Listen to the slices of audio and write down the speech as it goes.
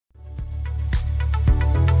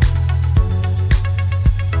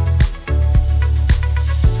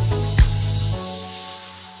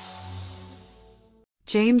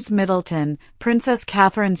James Middleton, Princess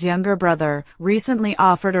Catherine's younger brother, recently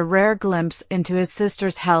offered a rare glimpse into his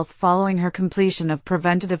sister's health following her completion of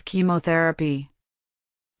preventative chemotherapy.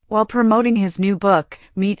 While promoting his new book,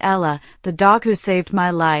 Meet Ella, the Dog Who Saved My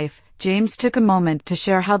Life, James took a moment to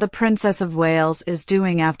share how the Princess of Wales is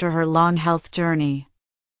doing after her long health journey.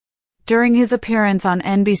 During his appearance on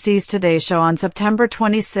NBC's Today Show on September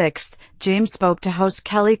 26, James spoke to host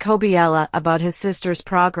Kelly Kobiela about his sister's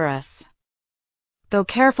progress. Though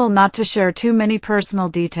careful not to share too many personal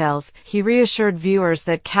details, he reassured viewers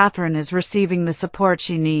that Catherine is receiving the support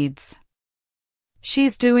she needs.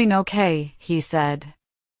 "She's doing okay," he said.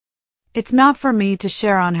 "It's not for me to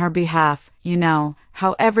share on her behalf, you know,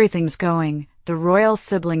 how everything's going," the royal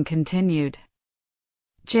sibling continued.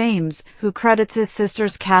 James, who credits his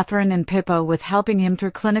sisters Catherine and Pippa with helping him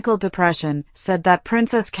through clinical depression, said that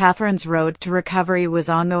Princess Catherine's road to recovery was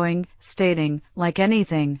ongoing, stating, "Like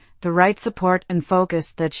anything, the right support and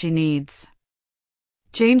focus that she needs."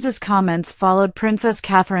 James's comments followed Princess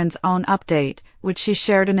Catherine's own update, which she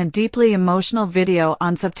shared in a deeply emotional video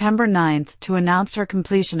on September 9 to announce her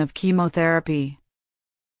completion of chemotherapy.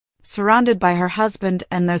 Surrounded by her husband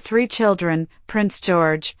and their 3 children, Prince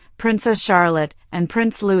George, Princess Charlotte, and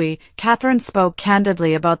Prince Louis, Catherine spoke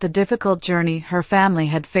candidly about the difficult journey her family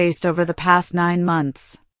had faced over the past 9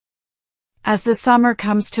 months. "As the summer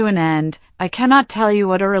comes to an end, I cannot tell you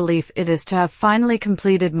what a relief it is to have finally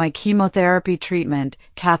completed my chemotherapy treatment,"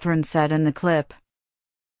 Catherine said in the clip.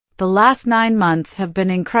 "The last 9 months have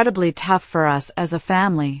been incredibly tough for us as a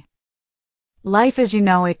family. Life as you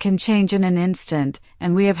know it can change in an instant,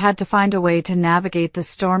 and we have had to find a way to navigate the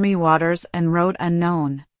stormy waters and road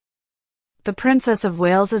unknown." The Princess of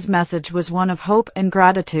Wales's message was one of hope and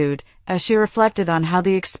gratitude, as she reflected on how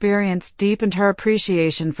the experience deepened her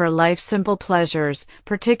appreciation for life's simple pleasures,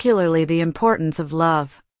 particularly the importance of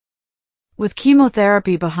love. With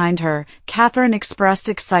chemotherapy behind her, Catherine expressed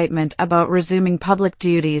excitement about resuming public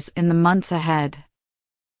duties in the months ahead.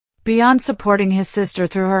 Beyond supporting his sister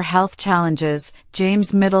through her health challenges,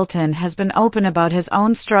 James Middleton has been open about his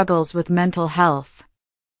own struggles with mental health.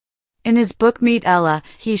 In his book Meet Ella,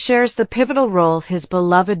 he shares the pivotal role his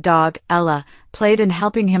beloved dog, Ella, played in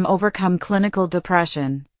helping him overcome clinical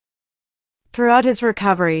depression. Throughout his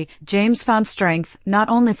recovery, James found strength not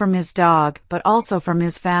only from his dog but also from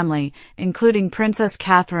his family, including Princess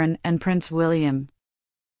Catherine and Prince William.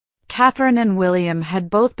 Catherine and William had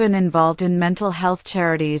both been involved in mental health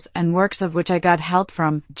charities and works of which I got help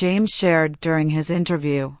from, James shared during his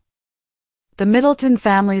interview. The Middleton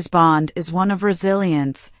family's bond is one of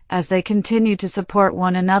resilience, as they continue to support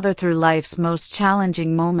one another through life's most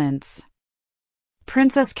challenging moments.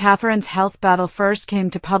 Princess Catherine's health battle first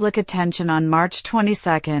came to public attention on March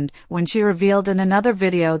 22, when she revealed in another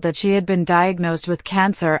video that she had been diagnosed with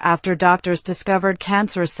cancer after doctors discovered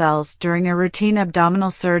cancerous cells during a routine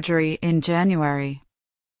abdominal surgery in January.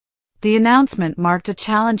 The announcement marked a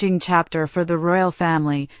challenging chapter for the royal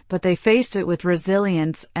family, but they faced it with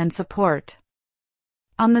resilience and support.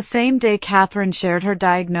 On the same day Catherine shared her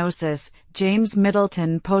diagnosis, James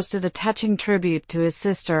Middleton posted a touching tribute to his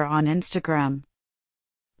sister on Instagram.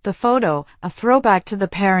 The photo, a throwback to the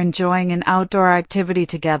pair enjoying an outdoor activity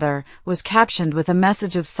together, was captioned with a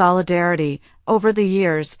message of solidarity. "Over the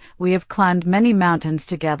years, we have climbed many mountains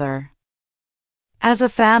together. As a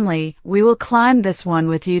family, we will climb this one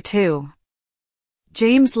with you too."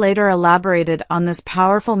 James later elaborated on this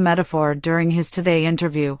powerful metaphor during his Today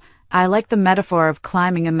interview. "I like the metaphor of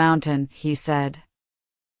climbing a mountain," he said.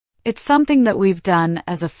 "It's something that we've done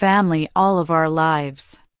as a family all of our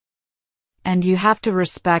lives. And you have to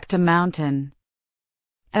respect a mountain."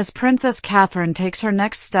 As Princess Catherine takes her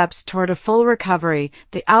next steps toward a full recovery,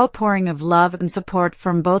 the outpouring of love and support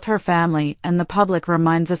from both her family and the public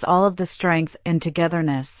reminds us all of the strength and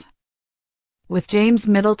togetherness. With James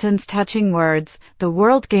Middleton's touching words, the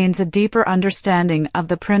world gains a deeper understanding of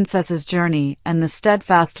the princess's journey and the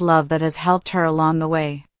steadfast love that has helped her along the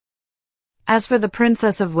way. As for the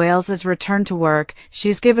Princess of Wales's return to work,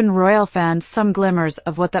 she's given royal fans some glimmers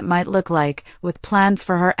of what that might look like, with plans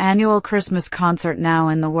for her annual Christmas concert now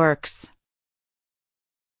in the works.